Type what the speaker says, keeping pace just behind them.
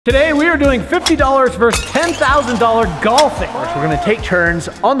Today we are doing $50 versus $10,000 golfing. We're gonna take turns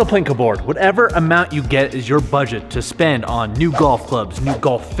on the Plinko board. Whatever amount you get is your budget to spend on new golf clubs, new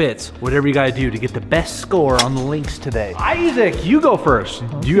golf fits, whatever you gotta do to get the best score on the links today. Isaac, you go first.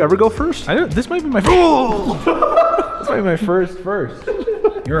 Do you ever go first? This might be my first. This might be my first.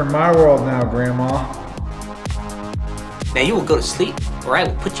 You're in my world now, Grandma. Now you will go to sleep, or I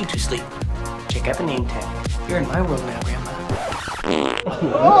will put you to sleep. Check out the name tag. You're in my world now, Grandma.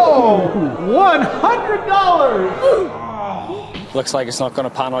 Oh, $100! Looks like it's not going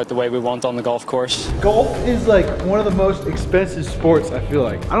to pan out the way we want on the golf course. Golf is like one of the most expensive sports, I feel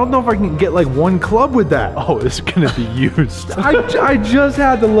like. I don't know if I can get like one club with that. Oh, it's gonna be used. I just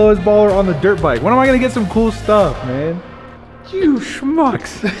had the lowest baller on the dirt bike. When am I gonna get some cool stuff, man? You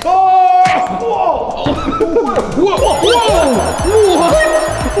schmucks. Oh! Whoa! Whoa!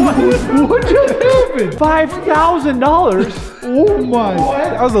 What just happened? $5,000? Oh my.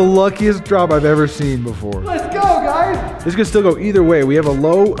 That was the luckiest drop I've ever seen before. Let's go, guys! This could still go either way. We have a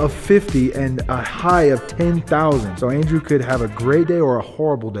low of 50 and a high of 10,000. So Andrew could have a great day or a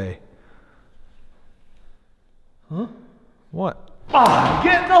horrible day. Huh? What? Ah,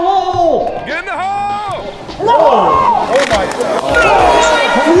 get in the hole! Get in the hole! Whoa! Oh my God.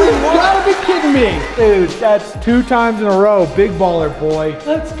 You gotta be kidding me. Dude, that's 2 times in a row. Big baller, boy.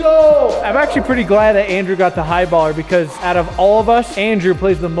 Let's go! I'm actually pretty glad that Andrew got the high baller because out of all of us, Andrew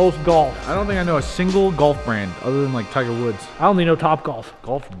plays the most golf. I don't think I know a single golf brand other than like Tiger Woods. I only know Top Golf.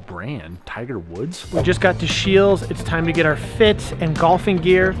 Golf brand? Tiger Woods? We just got to Shields. It's time to get our fits and golfing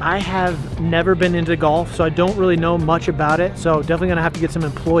gear. I have never been into golf, so I don't really know much about it. So definitely gonna have to get some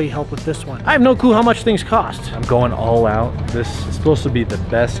employee help with this one. I have no clue how much things cost. I'm going all out. This is supposed to be the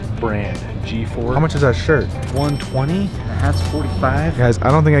best brand. G4. How much is that shirt? 120. The hat's 45. Guys, I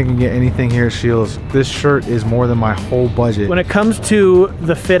don't think I can get anything here at Shields. This shirt is more than my whole budget. When it comes to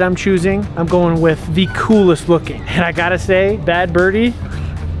the fit I'm choosing, I'm going with the coolest looking. And I gotta say, Bad Birdie,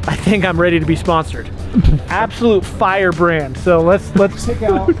 I think I'm ready to be sponsored. Absolute fire brand. So let's pick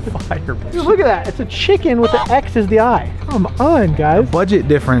out Fire brand. Dude, look at that. It's a chicken with the X as the eye. Come on, guys. Budget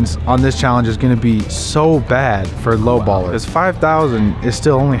difference on this challenge is going to be so bad for low ballers. Because 5,000 is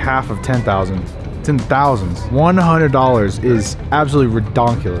still only half of 10,000. It's in thousands. $100 is absolutely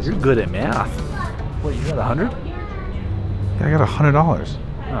ridiculous. You're good at math. What, you got 100? Yeah, I got $100.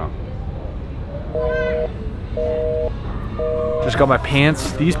 Oh. Just got my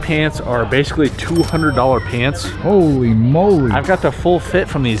pants. These pants are basically $200 pants. Holy moly. I've got the full fit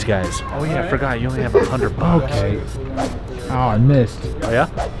from these guys. Oh yeah, I forgot you only have $100. Okay. Oh, I missed. Oh yeah?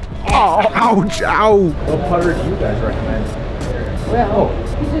 Oh, ouch, ow. What putter do you guys recommend?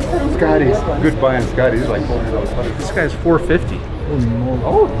 Scotty's. Good buy on Scotty's. Like $400 putter. This guy's $450. Holy moly.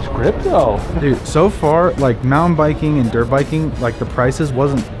 Oh, he's crypto. Dude, so far, like mountain biking and dirt biking, like the prices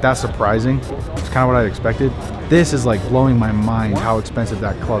wasn't that surprising. It's kind of what I expected. This is like blowing my mind how expensive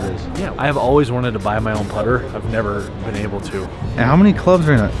that club is. Yeah, I have always wanted to buy my own putter. I've never been able to. And how many clubs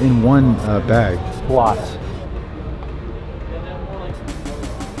are in one bag? Lots.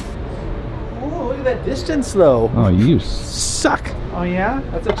 Oh, look at that distance though. Oh, you suck. Oh yeah?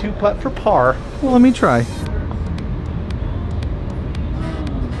 That's a 2-putt for par. Well, let me try.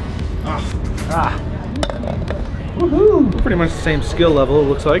 Woohoo! Pretty much the same skill level, it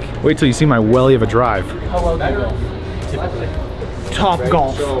looks like. Wait till you see my welly of a drive. Top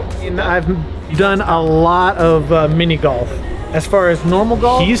golf. And I've done a lot of mini golf. As far as normal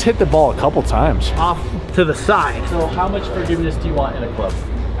golf, He's hit the ball a couple times. off to the side. So how much forgiveness do you want in a club?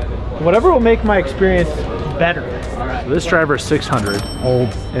 Whatever will make my experience better. So this driver is $600.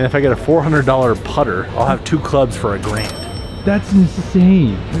 Old. And if I get a $400 putter, I'll have 2 clubs for $1,000. That's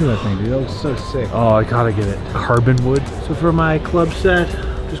insane. Look at that thing, dude. That was so sick. Oh, I gotta get it. Carbon wood. So for my club set,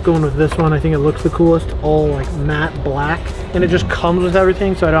 just going with this one. I think it looks the coolest. All like matte black. And it just comes with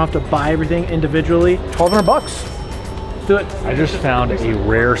everything, so I don't have to buy everything individually. 1,200 bucks. Let's do it. I just found a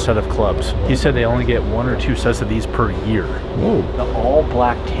rare set of clubs. He said they only get 1 or 2 sets of these per year. Whoa. The all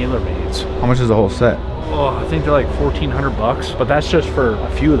black TaylorMades. How much is the whole set? Oh, I think they're like 1,400 bucks, but that's just for a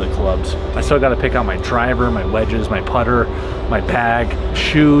few of the clubs. I still got to pick out my driver, my wedges, my putter, my bag,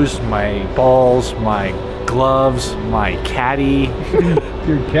 shoes, my balls, my gloves, my caddy.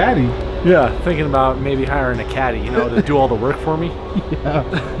 Your caddy? Yeah, thinking about maybe hiring a caddy, you know, to do all the work for me. Yeah,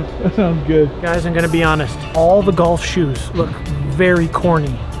 that sounds good. Guys, I'm gonna be honest. All the golf shoes look very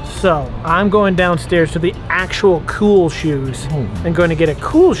corny. So I'm going downstairs to the actual cool shoes and going to get a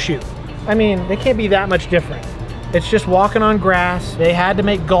cool shoe. I mean, they can't be that much different. It's just walking on grass. They had to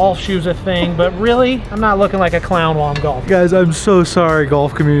make golf shoes a thing, but really, I'm not looking like a clown while I'm golfing. Guys, I'm so sorry,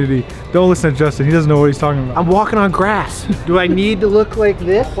 golf community. Don't listen to Justin. He doesn't know what he's talking about. I'm walking on grass. Do I need to look like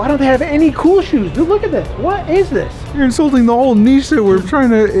this? Why don't they have any cool shoes? Dude, look at this. What is this? You're insulting the whole niche that we're trying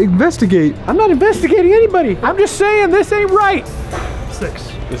to investigate. I'm not investigating anybody. I'm just saying this ain't right.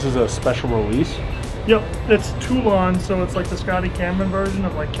 6. This is a special release. Yep, it's Toulon, so it's like the Scotty Cameron version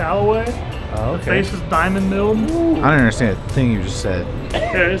of like Callaway. Oh, The face is diamond milled. I don't understand a thing you just said.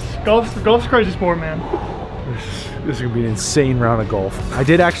 Yeah, golf's a crazy sport, man. This is gonna be an insane round of golf. I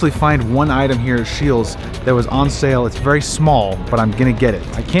did actually find one item here at Shields that was on sale. It's very small, but I'm gonna get it.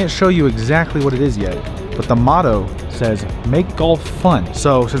 I can't show you exactly what it is yet, but the motto says, make golf fun.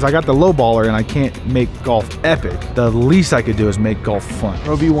 So since I got the low baller and I can't make golf epic, the least I could do is make golf fun.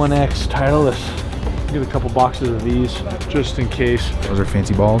 Pro V1X Titleist. Get a couple boxes of these just in case. Those are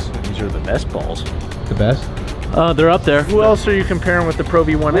fancy balls. These are the best balls. The best? They're up there. Who else are you comparing with the Pro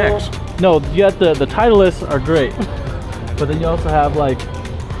V1X? No, you got the Titleists are great, but then you also have like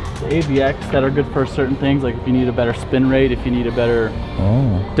the AVX that are good for certain things. Like if you need a better spin rate, if you need a better.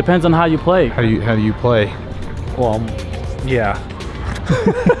 Oh. Depends on how you play. How do you play? Well, yeah.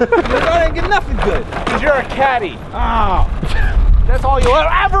 I didn't get nothing good. Because you're a caddy. Oh. That's all you'll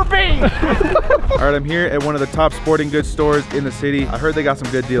ever be. All right, I'm here at one of the top sporting goods stores in the city. I heard they got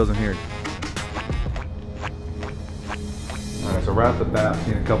some good deals in here. All right, so right off the bat, I've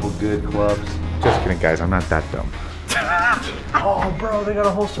seen a couple good clubs. Just kidding, guys. I'm not that dumb. Oh, bro, they got a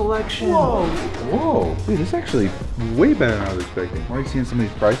whole selection. Whoa. Whoa. Dude, this is actually way better than I was expecting. I'm already seeing some of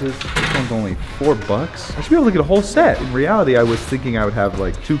these prices. This one's only $4. I should be able to get a whole set. In reality, I was thinking I would have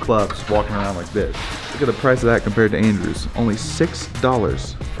like 2 clubs walking around like this. Look at the price of that compared to Andrew's. Only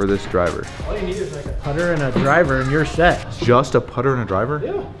 $6 for this driver. All you need is like a putter and a driver and you're set. Just a putter and a driver?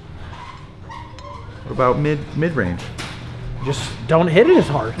 Yeah. What about mid-range? Just don't hit it as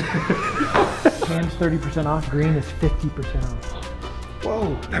hard. Cam's 30% off, green is 50% off.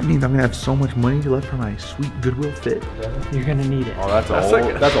 Whoa, that means I'm gonna have so much money left for my sweet Goodwill fit. You're gonna need it. Oh, that's an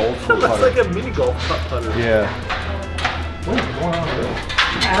old school putter. That's like a mini golf putter. Yeah. What is going on with this?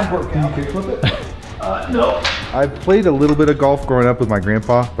 Ab workout. Can you kickflip it? No. I've played a little bit of golf growing up with my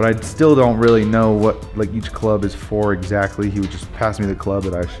grandpa, but I still don't really know what like each club is for exactly. He would just pass me the club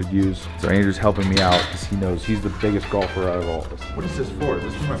that I should use. So Andrew's helping me out because he knows he's the biggest golfer out of all of us. What is this for? Is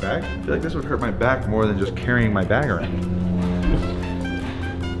this for my bag? I feel like this would hurt my back more than just carrying my bag around.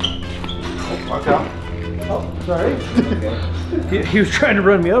 Oh, watch out. Oh, sorry. he was trying to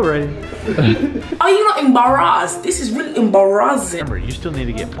run me over. Are you not embarrassed? This is really embarrassing. Remember, you still need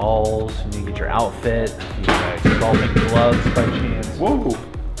to get balls, you need to get your outfit, you got golfing gloves by chance. Whoa.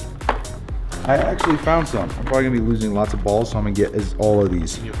 I actually found some. I'm probably gonna be losing lots of balls, so I'm gonna get all of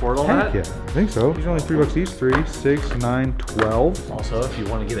these. Can you afford all Heck that? yeah, I think so. These are only $3 each. 3, 6, 9, 12. Also, if you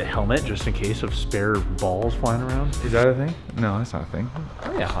want to get a helmet just in case of spare balls flying around. Is that a thing? No, that's not a thing.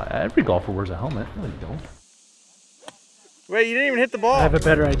 Oh yeah, every golfer wears a helmet. No, you don't. Wait, you didn't even hit the ball. I have a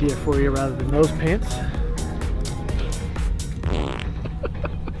better idea for you rather than those pants.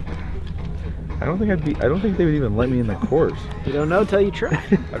 I don't think they would even let me in the course. You don't know till you try.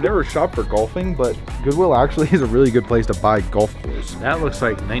 I've never shopped for golfing, but Goodwill actually is a really good place to buy golf clothes. That looks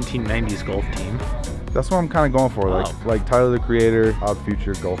like 1990s golf team. That's what I'm kind of going for, Wow. like Tyler the Creator, Odd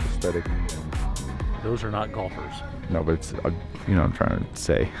Future golf aesthetic. Those are not golfers. No, but it's you know what I'm trying to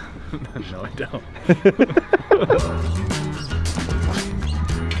say. No, I don't.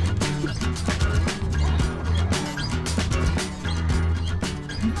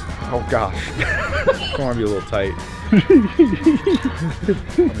 Oh gosh, I want to be a little tight.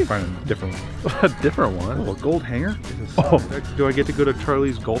 Let me find a different one. A different one. Oh, a gold hanger? Oh. Do I get to go to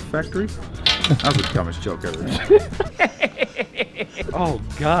Charlie's Golf Factory? That was the dumbest joke ever. Oh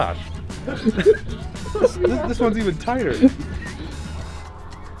gosh. This one's even tighter.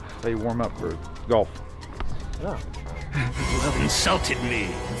 They warm up for golf. You have insulted me,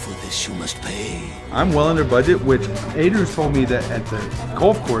 and for this you must pay. I'm well under budget, which Andrew told me that at the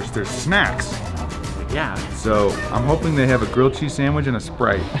golf course there's snacks. Yeah. So I'm hoping they have a grilled cheese sandwich and a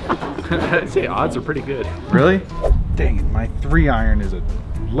Sprite. I'd say odds are pretty good. Really? Dang it, my 3-iron is a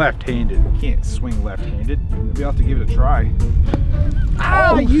left-handed. Can't swing left-handed. Maybe I'll have to give it a try.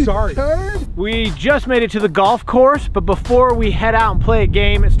 Oh, you sorry. turd. We just made it to the golf course, but before we head out and play a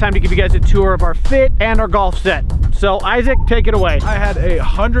game, it's time to give you guys a tour of our fit and our golf set. So Isaac, take it away. I had a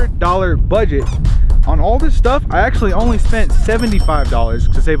 $100 budget, On all this stuff, I actually only spent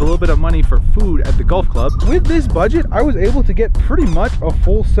 $75 to save a little bit of money for food at the golf club. With this budget, I was able to get pretty much a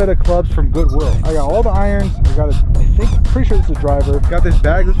full set of clubs from Goodwill. I got all the irons, I got pretty sure this is a driver. Got this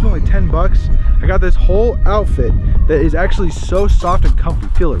bag, this was only 10 bucks. I got this whole outfit that is actually so soft and comfy.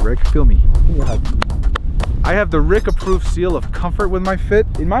 Feel it, Rick, feel me. Give me a hug. I have the Rick approved seal of comfort with my fit.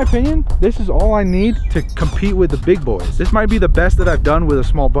 In my opinion, this is all I need to compete with the big boys. This might be the best that I've done with a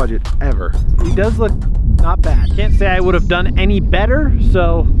small budget ever. He does look not bad. Can't say I would have done any better,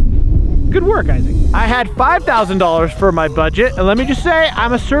 so good work, Isaac. I had $5,000 for my budget, and let me just say,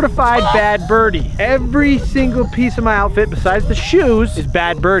 I'm a certified bad birdie. Every single piece of my outfit, besides the shoes, is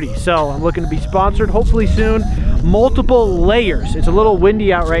bad birdie. So I'm looking to be sponsored, hopefully soon. Multiple layers. It's a little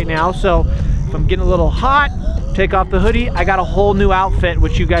windy out right now, so if I'm getting a little hot, take off the hoodie. I got a whole new outfit,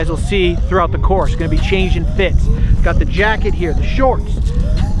 which you guys will see throughout the course. Gonna be changing fits. Got the jacket here, the shorts,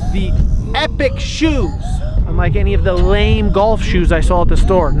 the epic shoes. Unlike any of the lame golf shoes I saw at the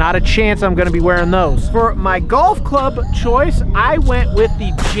store. Not a chance I'm gonna be wearing those. For my golf club choice, I went with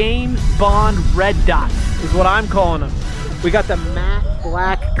the James Bond Red Dots, is what I'm calling them. We got the matte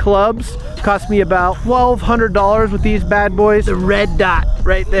black clubs. Cost me about $1,200 with these bad boys. The red dot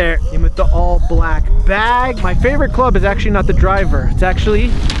right there. And with the all black bag. My favorite club is actually not the driver. It's actually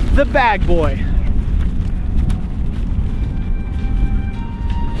the bag boy.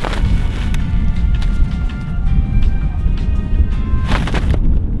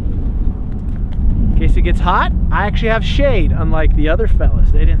 In case it gets hot, I actually have shade, unlike the other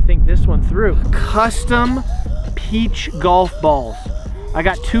fellas. They didn't think this one through. Custom peach golf balls. I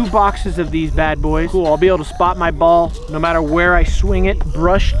got 2 boxes of these bad boys. Cool, I'll be able to spot my ball no matter where I swing it.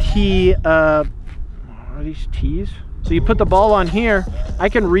 Brush tee, are these tees? So you put the ball on here, I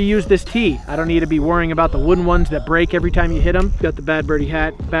can reuse this tee. I don't need to be worrying about the wooden ones that break every time you hit them. Got the bad birdie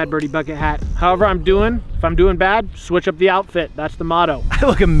hat, bad birdie bucket hat. However I'm doing, if I'm doing bad, switch up the outfit. That's the motto. I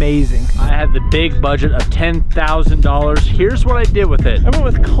look amazing. I had the big budget of $10,000. Here's what I did with it. I went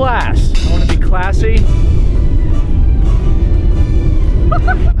with class. I want to be classy.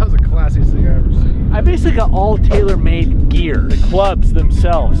 That was the classiest thing I've ever seen. I basically got all tailor-made gear. The clubs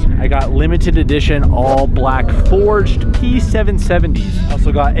themselves. I got limited edition all black forged P770s.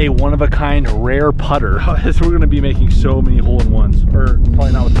 Also got a one-of-a-kind rare putter. So we're gonna be making so many hole-in-ones. Or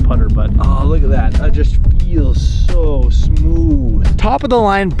probably not with the putter, but oh, look at that. That just feels so smooth. Top of the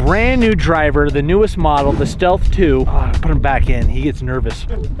line, brand new driver, the newest model, the Stealth 2. Oh, put him back in, he gets nervous.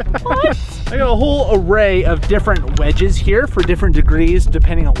 What? I got a whole array of different wedges here for different degrees,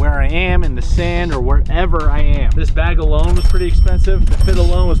 depending on where I am in the sand or wherever I am. This bag alone was pretty expensive. The fit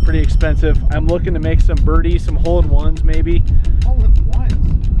alone was pretty expensive. I'm looking to make some birdies, some hole-in-ones maybe.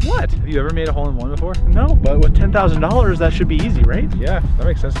 Hole-in-ones? What? Have you ever made a hole-in-one before? No, but with $10,000, that should be easy, right? Yeah, that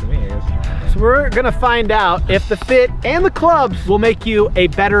makes sense to me, I guess. So we're gonna find out if the fit and the clubs will make you a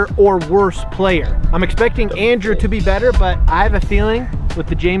better or worse player. I'm expecting Andrew to be better, but I have a feeling with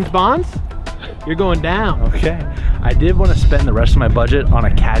the James Bonds, you're going down. Okay. I did want to spend the rest of my budget on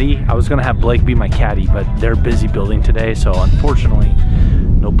a caddy. I was gonna have Blake be my caddy, but they're busy building today, so unfortunately,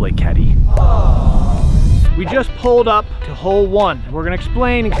 no Blake caddy. We just pulled up to hole 1. We're gonna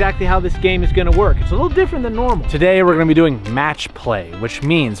explain exactly how this game is gonna work. It's a little different than normal. Today we're gonna be doing match play, which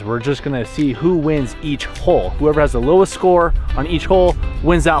means we're just gonna see who wins each hole. Whoever has the lowest score on each hole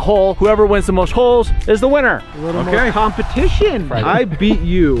wins that hole. Whoever wins the most holes is the winner. A little more competition. I beat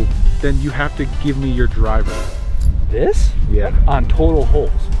you, then you have to give me your driver. This? Yeah. On total holes.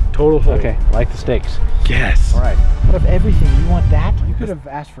 Total hole. Okay, like the stakes. Yes. All right. Out of everything, you want that? You could have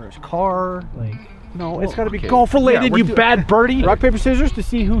asked for his car, like. No, it's gotta be golf related, you bad birdie. Rock, paper, scissors to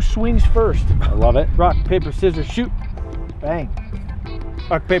see who swings first. I love it. Rock, paper, scissors, shoot. Bang.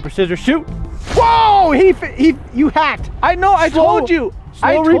 Rock, paper, scissors, shoot. Whoa! You hacked. I know, I told you.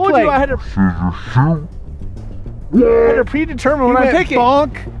 I told you I had to. I had to predetermine what I'm picking.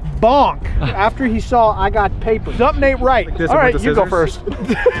 Bonk, bonk. After he saw I got paper. Something ain't right. Like all right, you go first.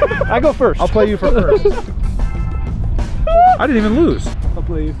 I go first. I'll play you for first. I didn't even lose. I'll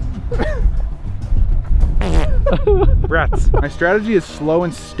play you. Rats. My strategy is slow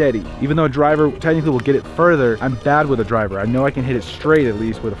and steady. Even though a driver technically will get it further, I'm bad with a driver. I know I can hit it straight at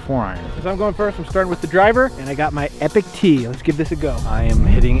least with a 4-iron. So I'm going first. I'm starting with the driver, and I got my epic tee. Let's give this a go. I am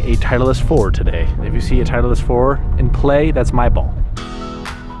hitting a Titleist 4 today. If you see a Titleist 4 in play, that's my ball.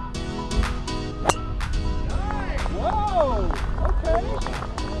 Whoa! Okay.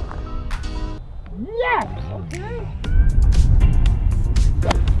 Yes! Okay.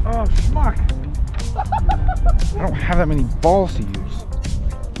 Oh, schmuck. I don't have that many balls to use.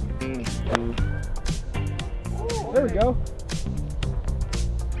 There we go.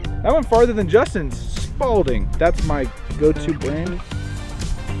 That went farther than Justin's. Spalding. That's my go-to brand.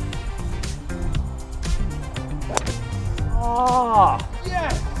 Oh,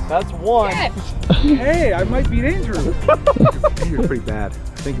 yes! That's one. Yes. Hey, I might beat Andrew. Andrew's pretty bad. I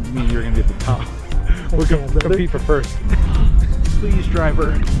think me and you're gonna be at the top. We'll compete for first. Please,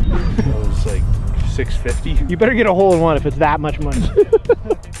 driver. That was like $6.50. You better get a hole in one if it's that much money.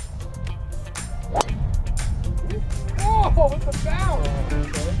 Oh, with the bounce!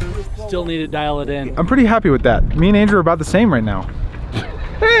 Still need to dial it in. I'm pretty happy with that. Me and Andrew are about the same right now.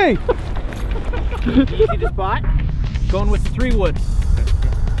 Hey! See the spot? Going with the 3-wood.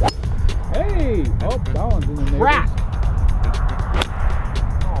 Hey! Oh, that one's in the neighbors. Crap!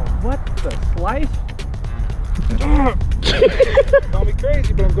 Oh, what the slice? Call me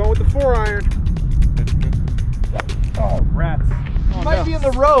crazy, but I'm going with the 4-iron. Oh, rats. Oh, Might be in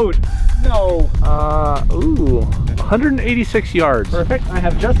the road. No. Ooh, 186 yards. Perfect. I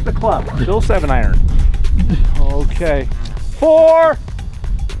have just the club. Still 7-iron. Okay. 4!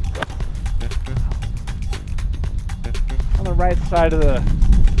 On the right side of the,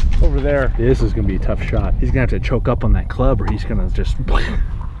 over there. This is gonna be a tough shot. He's gonna have to choke up on that club or he's gonna just.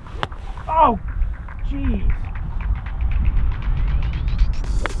 Oh, jeez.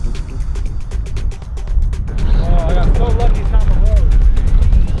 Oh, I got so lucky it's on the road.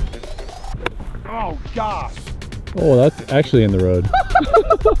 Oh, gosh. Oh, that's actually in the road.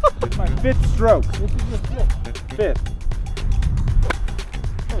 It's my 5th stroke. This is the 5th.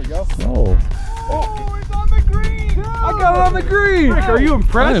 There we go. Oh. Oh, it's on the green! No. I got it on the green! Rick, are you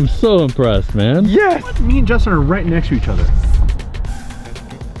impressed? I am so impressed, man. Yes! Me and Justin are right next to each other.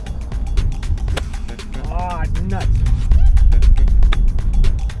 Ah, nuts.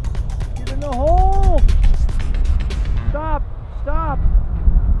 Get in the hole! Stop! Stop!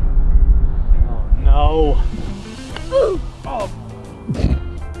 Oh, no. Oh.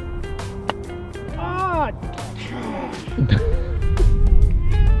 Ah!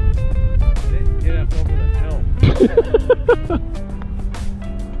 Get up over the hill.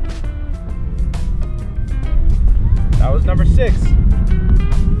 That was number 6.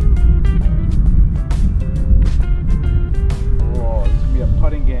 Oh, this is gonna be a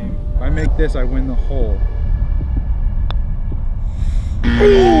putting game. If I make this, I win the hole.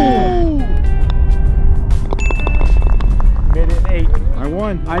 Made it in 8. I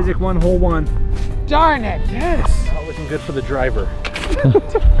won. Isaac won hole 1. Darn it! Yes! Not looking good for the driver.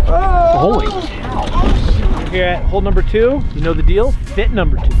 Holy cow. Here at hole number 2, you know the deal? Fit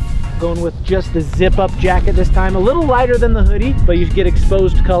number 2. Going with just the zip-up jacket this time. A little lighter than the hoodie, but you get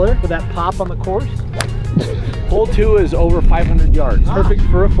exposed color for that pop on the course. Hole 2 is over 500 yards. Perfect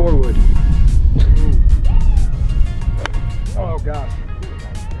for a 4-wood. Oh, gosh.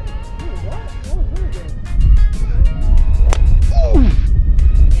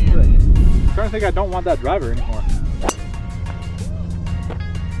 I'm trying to think I don't want that driver anymore.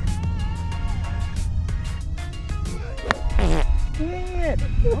 Dang it!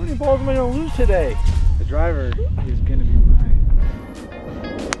 How many balls am I going to lose today? The driver is going to be mine.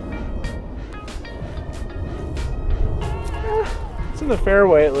 It's in the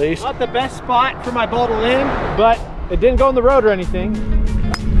fairway at least. Not the best spot for my ball to land, but it didn't go on the road or anything.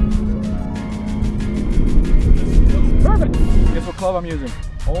 Perfect! Guess what club I'm using?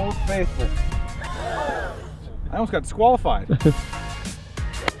 Old Faithful. I almost got disqualified.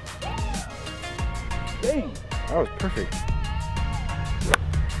 Dang, that was perfect.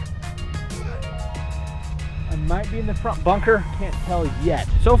 I might be in the front bunker, can't tell yet.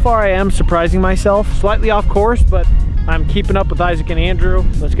 So far I am surprising myself, slightly off course, but I'm keeping up with Isaac and Andrew.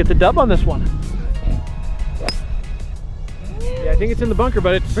 Let's get the dub on this one. Yeah, I think it's in the bunker,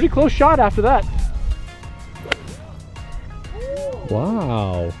 but it's a pretty close shot after that.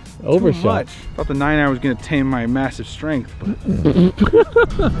 Wow. Overshot. Thought the 9-iron was going to tame my massive strength, but I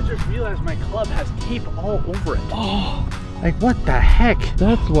just realized my club has tape all over it. Oh, like what the heck?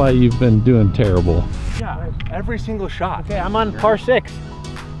 That's why you've been doing terrible. Yeah, every single shot. Okay, I'm on par 6.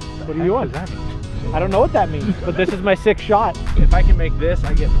 What do you want? What does that mean? I don't know what that means, but this is my 6th shot. If I can make this,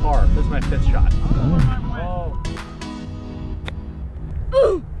 I get par. This is my 5th shot.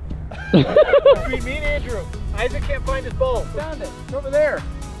 Oh. Between me and Andrew, Isaac can't find his ball. Found it. It's over there.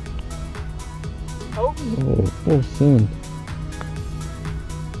 Oh. Oh, full send.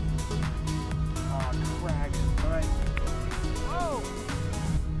 Oh, crack. All right. Oh.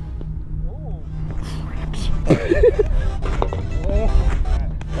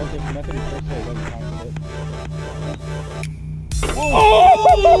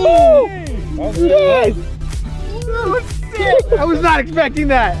 oh! Yes! That was sick! I was not expecting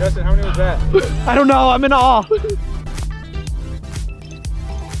that. Justin, how many was that? I don't know. I'm in awe.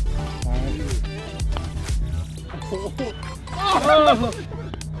 So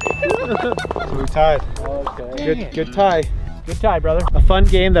we tied. Okay. Good tie. Good tie, brother. A fun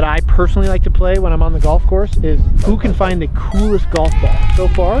game that I personally like to play when I'm on the golf course is who can find the coolest golf ball. So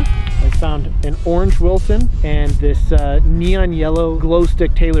far, I found an orange Wilson and this neon yellow glow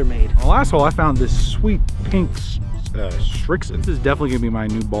stick TaylorMade. On the last hole, I found this sweet pink Strixon. This is definitely gonna be my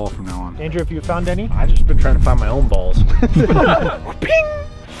new ball from now on. Andrew, have you found any? I just been trying to find my own balls. Ping!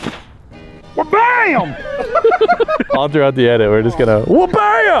 Wha-bam! All throughout the edit, we're just gonna I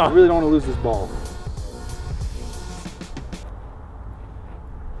wha-bam! really don't want to lose this ball.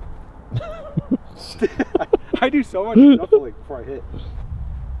 I do so much shuffling before I hit.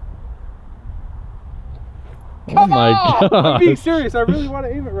 Oh my god. I'm being serious. I really want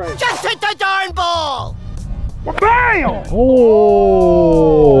to aim it right. Just hit the darn ball! Bam!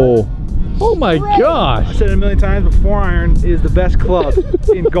 Oh! Oh my I gosh! said it a million times, but 4-iron is the best club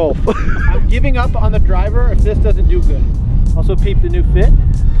in golf. I'm giving up on the driver if this doesn't do good. Also peep the new fit.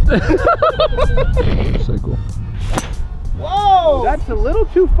 So cool. Whoa! That's a little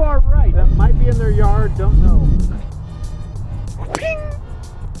too far right. That might be in their yard, don't know. Ping!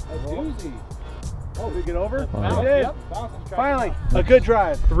 A doozy. Oh, did it get over? Wow. It did. Yep. Finally, a good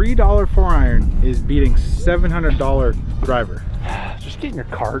drive. $3 4-iron is beating $700 driver. Just get in your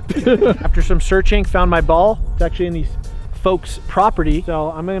cart. After some searching, found my ball. It's actually in these folks' property.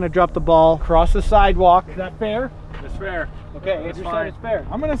 So I'm gonna drop the ball across the sidewalk. Is that fair? It's fair. Okay, Andrew said it's fair.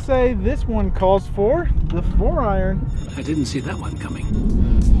 I'm gonna say this one calls for the 4-iron. I didn't see that one coming.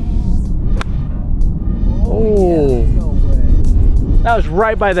 Oh! No way. That was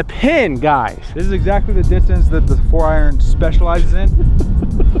right by the pin, guys. This is exactly the distance that the 4-iron specializes in.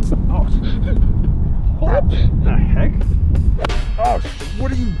 Oh, what the heck? Oh,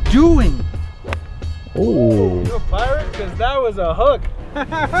 what are you doing? Oh! You a pirate? Because that was a hook.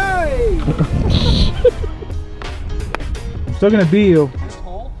 Hey! I'm still gonna beat you.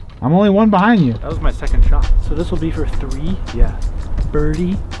 I'm only one behind you. That was my second shot. So this will be for 3. Yeah.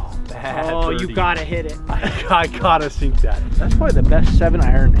 Birdie. Bad Oh, birdie. you gotta hit it. I gotta sink that. That's probably the best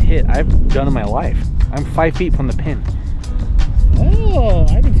 7-iron hit I've done in my life. I'm 5 feet from the pin. Oh,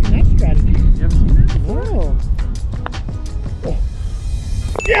 I haven't seen that strategy. You haven't seen that before? Oh.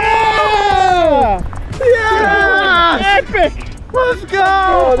 Yeah! Yeah! Epic! Let's go!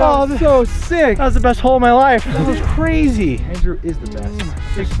 Oh, that was so sick. That was the best hole of my life. That was crazy. Andrew is the best.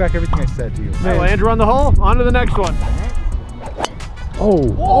 Takes back everything I said to you. Well, Andrew on the hole. On to the next one.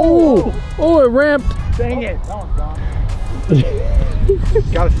 Oh! Oh! Oh! It ramped. Dang it. That one's gone.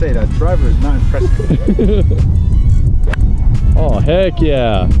 Gotta say, that driver is not impressive. Oh heck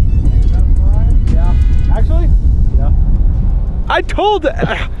yeah! Yeah. Actually? Yeah. I told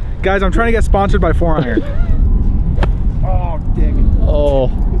guys, I'm trying to get sponsored by 4-iron. Oh, dang it. Oh!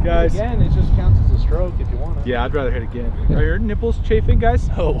 Guys. Again, it just counts as a stroke if you want it. Yeah, I'd rather hit again. Are your nipples chafing, guys?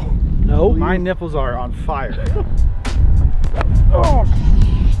 Oh. No. My nipples are on fire. Oh,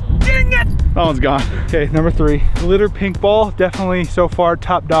 dang it! That one's gone. Okay, number 3. Glitter pink ball. Definitely so far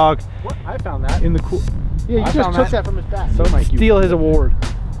top dog. What? I found that. In the cool. Yeah, you I just found took that. that from his back. So Mike, Steal his award.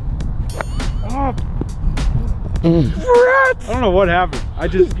 Oh. I don't know what happened. I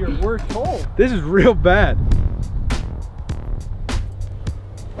just. Your worst hole. This is real bad.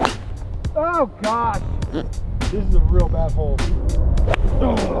 Oh, gosh. This is a real bad hole.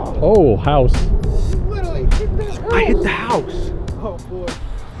 Oh! House! Literally hit the house. I hit the house. Oh, boy.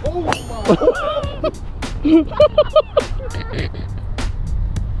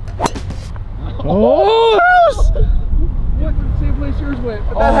 Oh! House! Went to the same place yours went,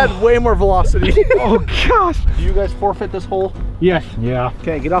 but that had way more velocity. Oh gosh. Do you guys forfeit this hole? Yes. Yeah.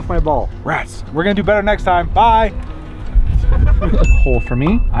 Okay, get off my ball. Rats. We're gonna do better next time. Bye. Hole for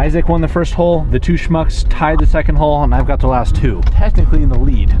me. Isaac won the first hole. The 2 schmucks tied the second hole, and I've got the last 2. Technically in the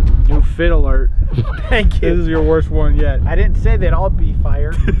lead. New fit alert. Thank This is your worst one yet. I didn't say they'd all be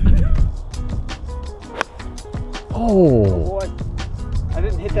fired. Oh! Boy, I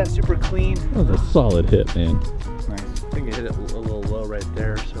didn't hit that super clean. That was a solid hit, man. I think I hit it a little low right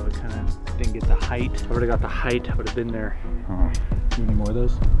there, so it kind of didn't get the height. If I would have got the height, I would have been there. Oh, do any more of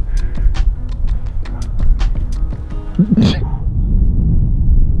those? It's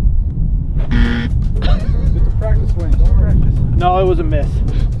a practice swing. Don't practice. No, it was a miss.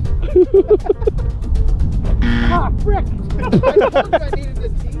 Ah, frick! I told you I needed the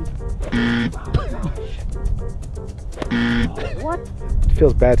tee. What? It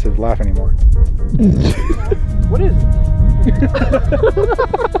feels bad to laugh anymore. What is it?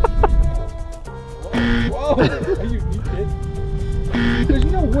 Whoa! Are you kidding? There's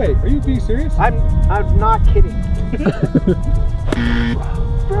no way. Are you being serious? I'm not kidding.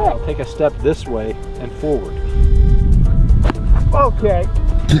 I'll take a step this way and forward. Okay.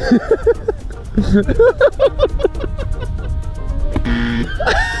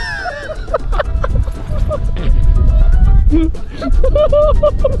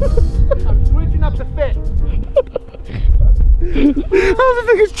 I'm switching up the fit. That was the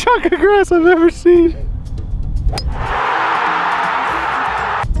biggest chunk of grass I've ever seen.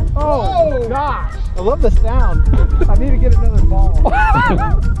 Oh gosh. I love the sound. I need to get another ball.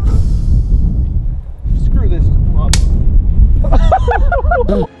 Screw this club.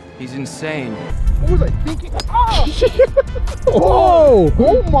 He's insane. What was I thinking? Oh!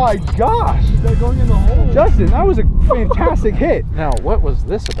 Oh my gosh! Is that going in the hole? Justin, that was a fantastic hit. Now, what was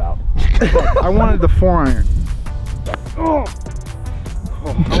this about? I wanted the 4-iron. Oh, I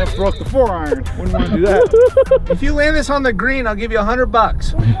almost broke the 4-iron. Wouldn't want to do that. If you land this on the green, I'll give you $100.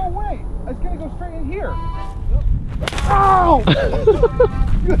 No way! It's gonna go straight in here. Oh!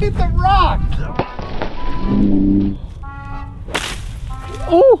 You hit the rock!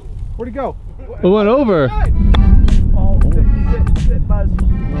 Oh! Where'd it go? It went over. Oh, sit, Buzz.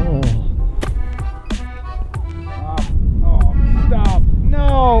 Oh. Oh, stop.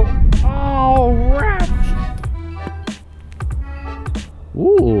 No. Oh, rats.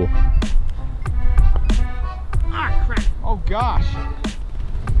 Ooh. Ah, crap. Oh, gosh.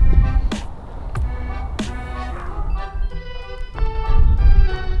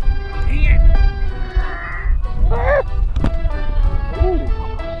 Dang it. Ooh.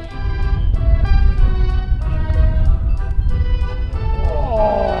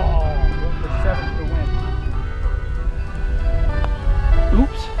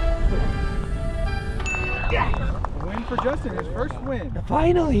 Oops. Win for Justin, his first win.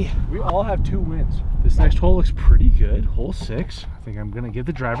 Finally! We all have 2 wins. This next hole looks pretty good. Hole 6. I think I'm gonna give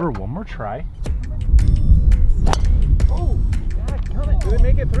the driver one more try. Oh, did it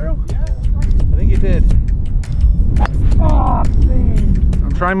make it through? Yeah. I think it did. Oh, dang.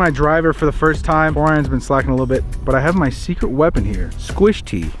 I'm trying my driver for the first time. 4-iron's been slacking a little bit, but I have my secret weapon here. Squish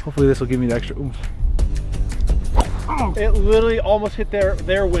tee. Hopefully this will give me the extra oomph. It literally almost hit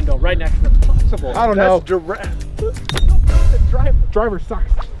their window right next to the possible. I don't know. That's direct. The driver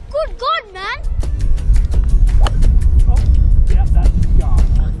sucks. Good God, man! Oh, yeah, that's gone.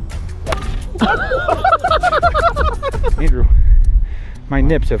 Andrew, my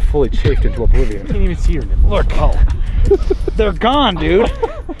nips have fully chafed into oblivion. I can't even see your nipple. Look. Oh. They're gone, dude.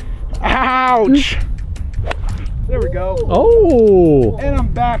 Ouch. There we go. Oh! And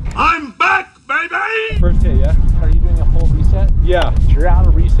I'm back. I'm back, baby! First hit, yeah? Are you doing a full reset? Yeah. You're out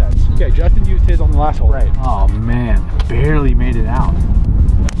of resets. Okay, Justin used his on the last hole. Right. Oh man, barely made it out.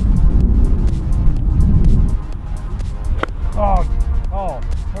 Oh,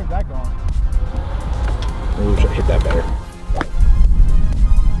 where's that going? Maybe we should hit that better.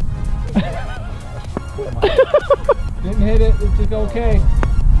 Didn't hit it, it's like okay.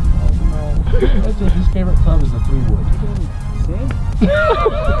 Oh no. His favorite club is the 3-wood. See?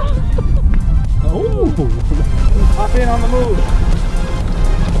 Oh! Hop in on the move.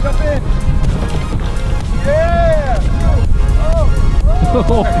 Jump in. Yeah!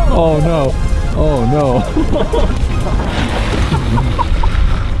 Oh no. Oh no.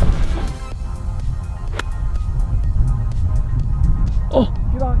 Oh.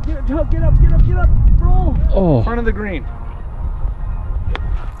 Get on, get up, roll. Oh. Front of the green.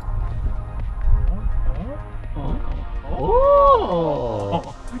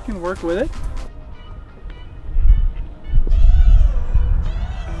 Oh. I can work with it.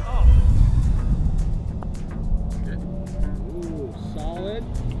 Ooh, solid.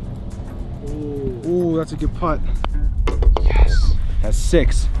 Ooh, that's a good putt. Yes. That's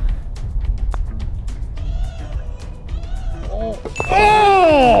 6. Oh!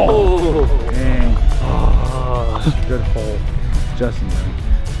 Dang. Oh, that's a good hole. Justin.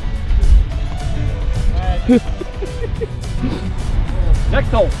 Next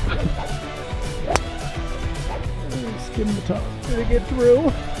hole. Skim the top. Did it get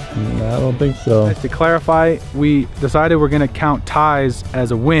through? I don't think so. To clarify, we decided we're gonna count ties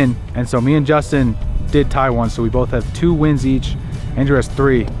as a win, and so me and Justin did tie one, so we both have 2 wins each. Andrew has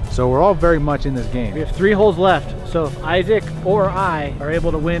 3, so we're all very much in this game. We have 3 holes left, so if Isaac or I are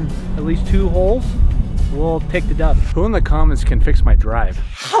able to win at least 2 holes, we'll take the dub. Who in the comments can fix my drive?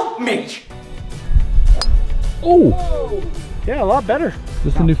 Help me! Oh! Yeah, a lot better.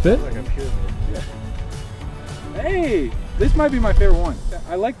 Just a new fit? Hey, this might be my favorite one.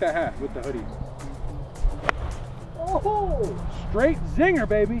 I like that hat with the hoodie. Oh, straight zinger,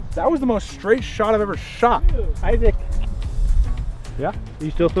 baby. That was the most straight shot I've ever shot. Isaac, Yeah? are you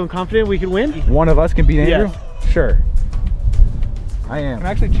still feeling confident we can win? One of us can beat Andrew? Yes. Sure. I am. Can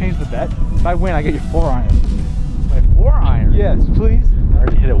I actually change the bet? If I win, I get your 4-iron. My 4 iron. Yes, please. I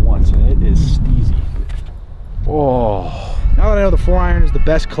already hit it once and it is steezy. Oh, now that I know the 4 iron is the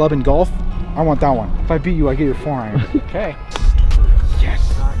best club in golf, I want that one. If I beat you, I get your 4 iron. Okay.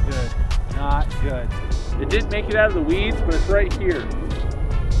 Yes. Not good. Not good. It didn't make it out of the weeds, but it's right here.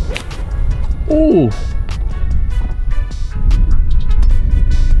 Ooh.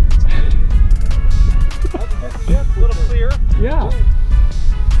 Yeah, a little clear. Yeah.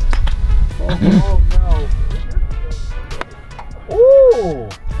 Oh no. Ooh.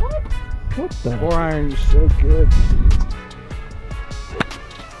 What the? 4 iron is so good.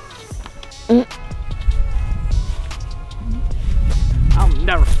 I'll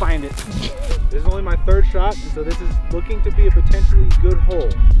never find it. This is only my 3rd shot, so this is looking to be a potentially good hole.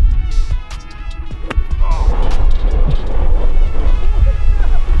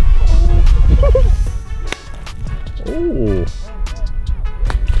 Ooh.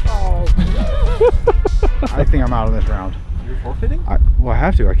 I think I'm out of this round. You're forfeiting? Well, I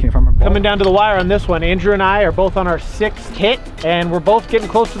have to. I can't find my ball. Coming down to the wire on this one, Andrew and I are both on our 6th hit, and we're both getting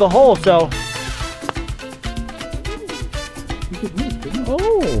close to the hole, so.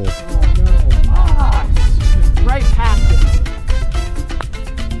 Oh. Ah, just right past it.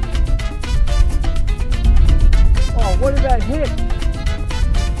 Oh, what did that hit?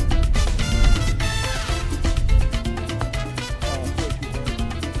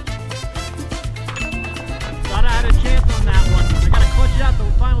 Thought I had a chance on that one. I gotta clutch it out the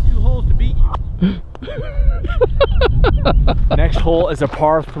final 2 holes to beat you. Next hole is a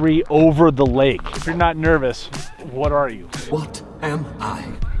par 3 over the lake. If you're not nervous, what are you? What am I?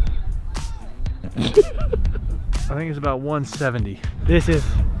 I think it's about 170. This is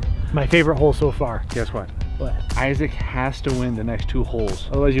my favorite hole so far. Guess what? What? Isaac has to win the next 2 holes.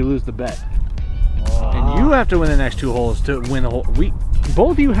 Otherwise you lose the bet. And you have to win the next 2 holes to win the hole.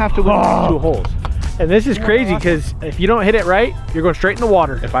 Both of you have to win the next 2 holes. And this is crazy because if you don't hit it right, you're going straight in the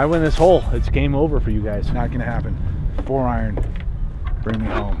water. If I win this hole, it's game over for you guys. Not gonna happen. 4 iron. Bring me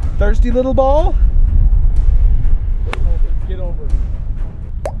home. Thirsty little ball. Get over.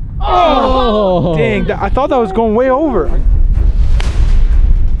 Oh! Dang, I thought that was going way over.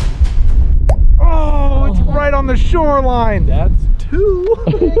 Oh, it's right on the shoreline. That's 2.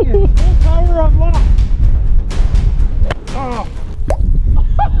 Dang it. Full power unlocked. Oh.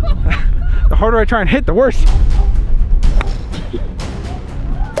 The harder I try and hit, the worse.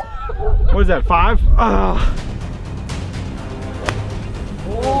 What is that, 5? Oh.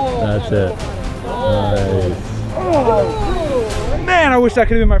 That's it. Nice. Oh. Man, I wish that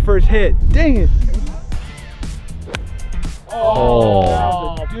could have been my first hit. Dang it.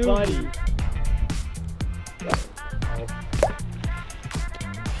 Oh. Buddy.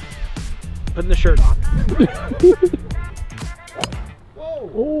 Putting the shirt on.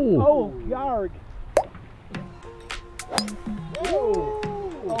 Oh. Oh, yarg.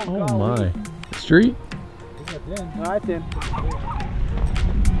 Oh my. Street? All right then.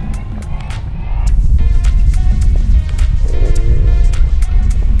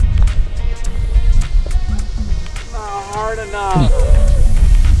 Not hard enough.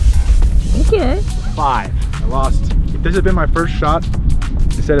 That's alright. 5. I lost. If this had been my first shot,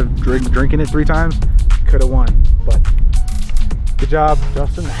 instead of drinking it 3 times, could have won. But good job.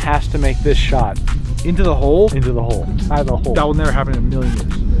 Justin has to make this shot Into the hole? into the hole. Out of the hole. That will never happen in a million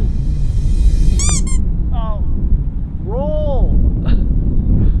years. Oh, roll.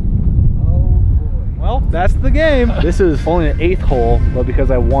 Well, that's the game. This is only an 8th hole, but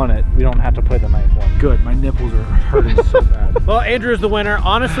because I won it, we don't have to play the 9th one. Good. My nipples are hurting so bad. Well, Andrew's the winner.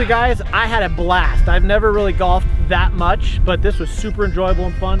 Honestly, guys, I had a blast. I've never really golfed that much, but this was super enjoyable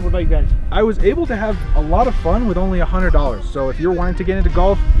and fun. What about you guys? I was able to have a lot of fun with only $100. So if you're wanting to get into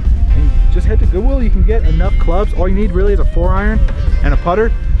golf, and just head to Goodwill, you can get enough clubs. All you need really is a 4 iron and a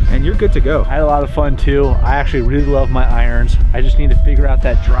putter, and you're good to go. I had a lot of fun too. I actually really love my irons. I just need to figure out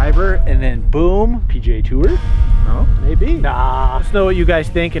that driver and then boom, PGA Tour. No? Maybe. Nah. Let us know what you guys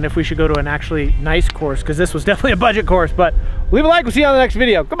think and if we should go to an actually nice course, because this was definitely a budget course. But leave a like. We'll see you on the next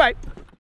video. Goodbye.